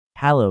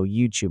Hello,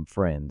 YouTube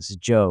friends.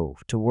 Joe,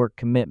 to work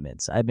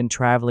commitments. I've been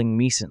traveling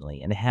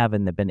recently and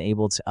haven't been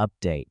able to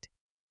update.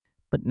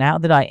 But now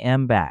that I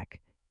am back,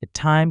 it's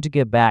time to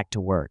get back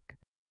to work.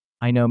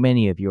 I know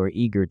many of you are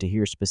eager to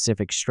hear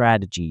specific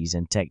strategies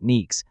and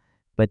techniques,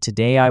 but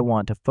today I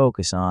want to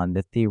focus on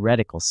the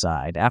theoretical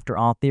side. After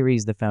all, theory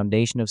is the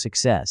foundation of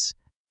success.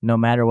 No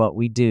matter what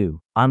we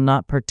do, I'm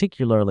not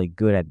particularly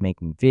good at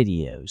making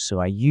videos, so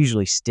I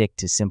usually stick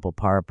to simple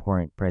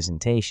PowerPoint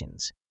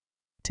presentations.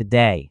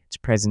 Today's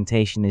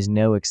presentation is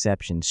no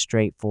exception,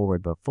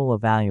 straightforward but full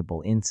of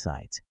valuable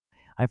insights.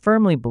 I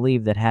firmly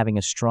believe that having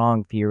a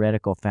strong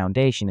theoretical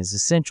foundation is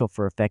essential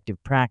for effective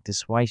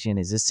practice.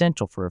 Is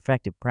essential for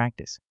effective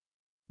practice.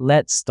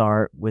 Let's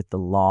start with the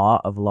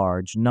law of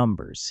large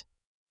numbers.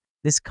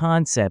 This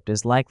concept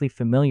is likely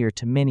familiar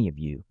to many of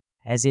you,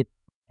 as it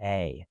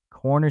a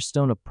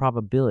cornerstone of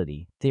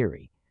probability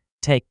theory.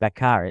 Take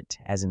Baccarat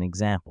as an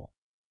example.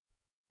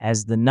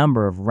 As the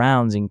number of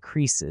rounds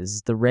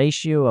increases, the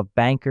ratio of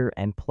banker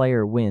and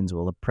player wins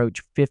will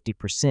approach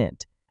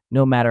 50%.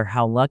 No matter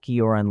how lucky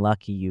or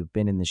unlucky you've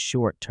been in the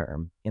short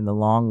term, in the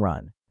long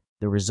run,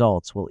 the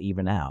results will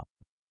even out.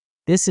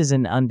 This is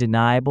an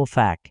undeniable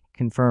fact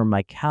confirmed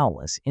by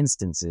countless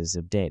instances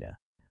of data.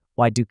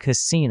 Why do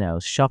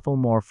casinos shuffle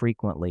more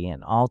frequently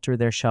and alter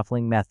their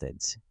shuffling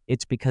methods?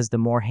 It's because the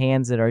more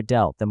hands that are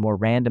dealt, the more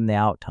random the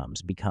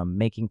outcomes become,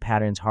 making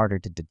patterns harder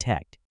to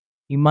detect.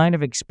 You might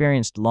have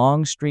experienced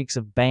long streaks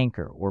of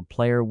banker or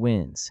player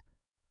wins,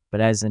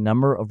 but as the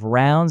number of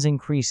rounds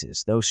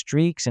increases, those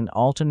streaks and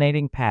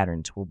alternating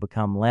patterns will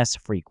become less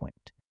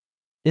frequent.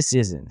 This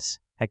isn't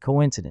a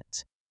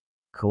coincidence.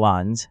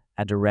 It's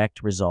a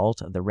direct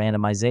result of the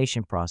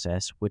randomization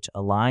process, which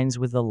aligns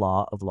with the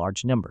law of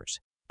large numbers.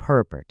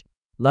 Perfect.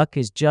 Luck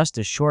is just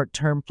a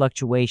short-term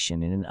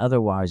fluctuation in an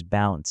otherwise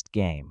balanced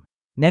game.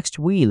 Next,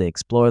 we'll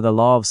explore the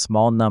law of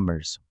small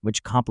numbers,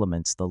 which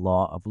complements the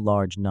law of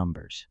large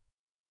numbers.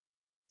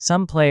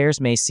 Some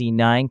players may see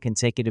 9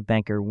 consecutive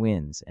banker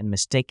wins and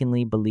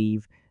mistakenly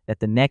believe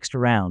that the next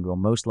round will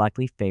most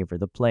likely favor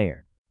the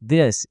player.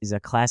 This is a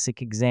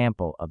classic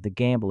example of the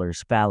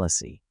gambler's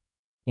fallacy.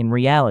 In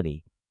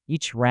reality,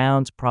 each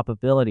round's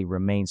probability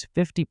remains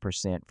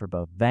 50% for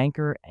both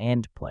banker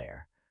and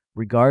player,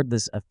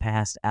 regardless of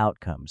past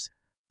outcomes.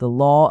 The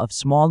law of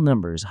small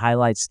numbers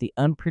highlights the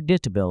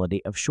unpredictability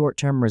of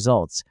short-term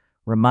results,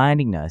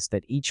 reminding us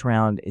that each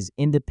round is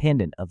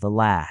independent of the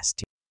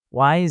last.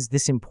 Why is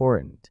this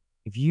important?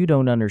 If you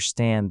don't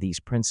understand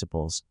these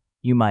principles,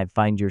 you might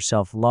find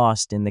yourself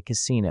lost in the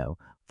casino,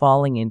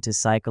 falling into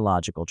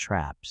psychological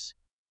traps.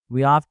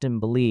 We often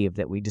believe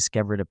that we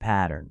discovered a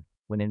pattern,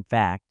 when in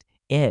fact,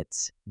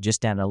 it's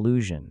just an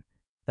illusion.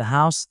 The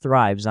house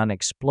thrives on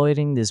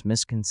exploiting this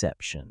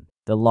misconception.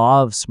 The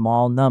law of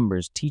small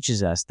numbers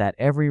teaches us that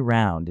every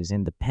round is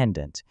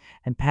independent,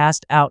 and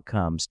past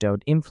outcomes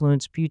don't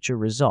influence future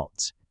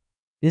results.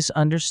 This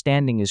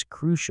understanding is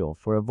crucial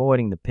for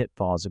avoiding the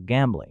pitfalls of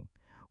gambling.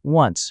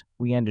 Once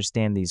we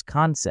understand these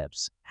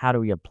concepts, how do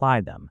we apply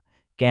them?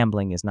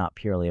 Gambling is not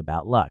purely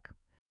about luck.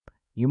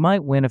 You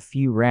might win a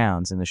few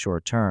rounds in the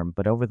short term,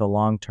 but over the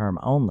long term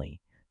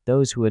only.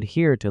 Those who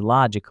adhere to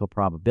logical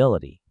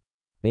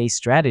probability-based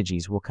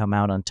strategies will come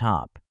out on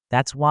top.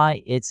 That's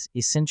why it's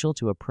essential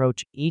to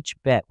approach each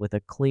bet with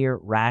a clear,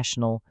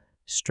 rational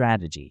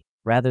strategy,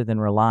 rather than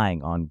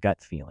relying on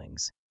gut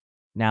feelings.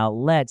 Now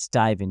let's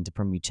dive into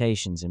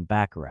permutations in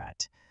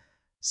Baccarat,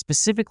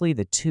 specifically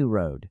the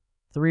 2-road,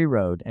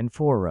 3-road, and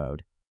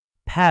 4-road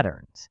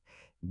patterns.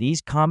 These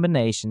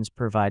combinations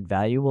provide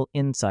valuable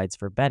insights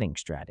for betting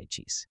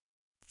strategies.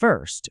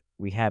 First,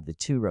 we have the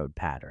 2-road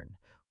pattern,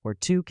 where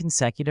 2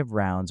 consecutive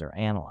rounds are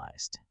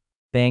analyzed.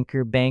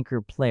 Banker, banker,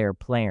 player,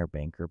 player,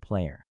 banker,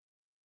 player.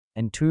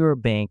 And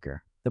 2-road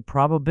banker. The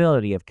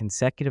probability of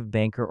consecutive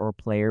banker or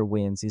player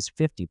wins is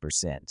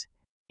 50%.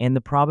 And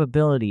the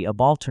probability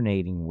of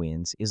alternating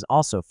wins is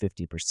also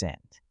 50%.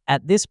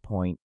 At this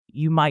point,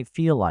 you might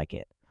feel like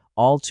it,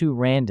 all too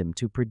random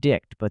to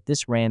predict, but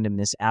this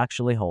randomness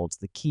actually holds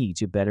the key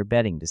to better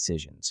betting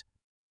decisions.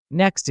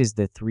 Next is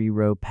the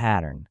 3-row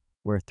pattern,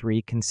 where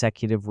 3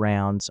 consecutive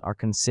rounds are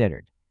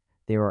considered.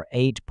 There are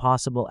 8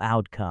 possible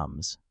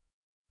outcomes: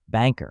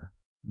 banker,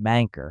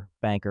 banker,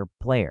 banker,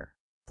 player,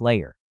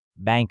 player,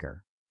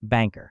 banker,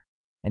 banker,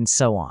 and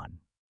so on.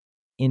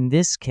 In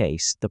this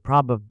case, the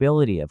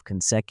probability of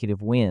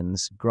consecutive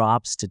wins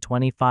drops to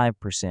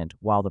 25%,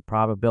 while the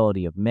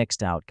probability of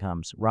mixed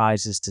outcomes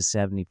rises to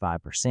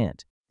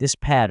 75%. This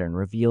pattern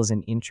reveals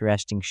an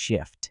interesting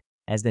shift.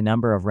 As the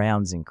number of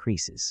rounds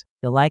increases,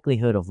 the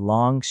likelihood of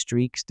long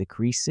streaks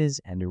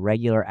decreases and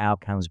irregular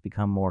outcomes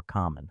become more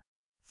common.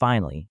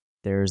 Finally,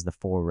 there is the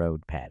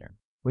 4-road pattern,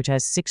 which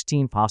has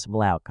 16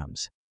 possible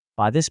outcomes.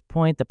 By this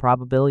point, the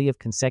probability of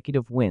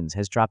consecutive wins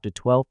has dropped to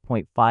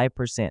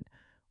 12.5%,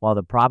 while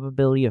the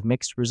probability of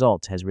mixed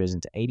results has risen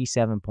to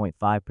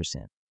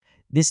 87.5%.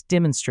 This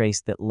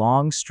demonstrates that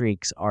long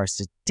streaks are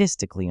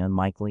statistically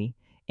unlikely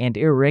and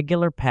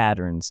irregular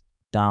patterns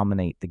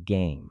dominate the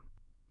game.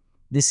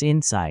 This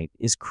insight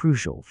is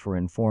crucial for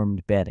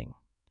informed betting.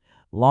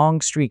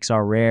 Long streaks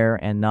are rare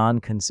and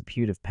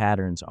non-consecutive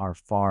patterns are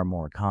far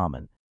more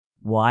common.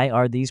 Why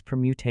are these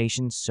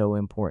permutations so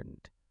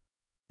important?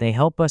 They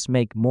help us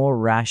make more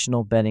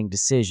rational betting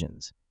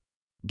decisions.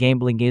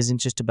 Gambling isn't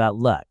just about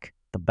luck,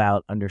 it's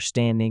about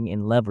understanding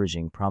and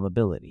leveraging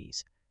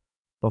probabilities.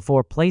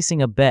 Before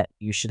placing a bet,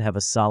 you should have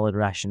a solid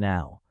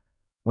rationale.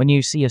 When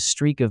you see a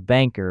streak of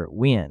banker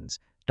wins,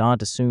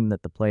 don't assume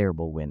that the player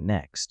will win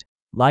next.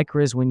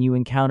 Likewise, when you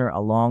encounter a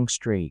long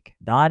streak,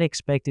 don't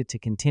expect it to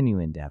continue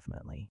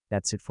indefinitely.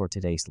 That's it for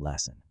today's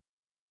lesson.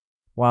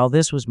 While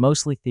this was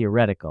mostly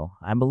theoretical,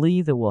 I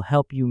believe it will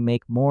help you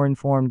make more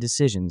informed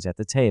decisions at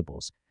the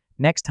tables.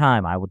 Next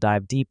time, I will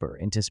dive deeper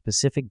into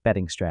specific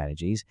betting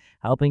strategies,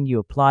 helping you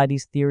apply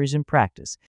these theories in practice.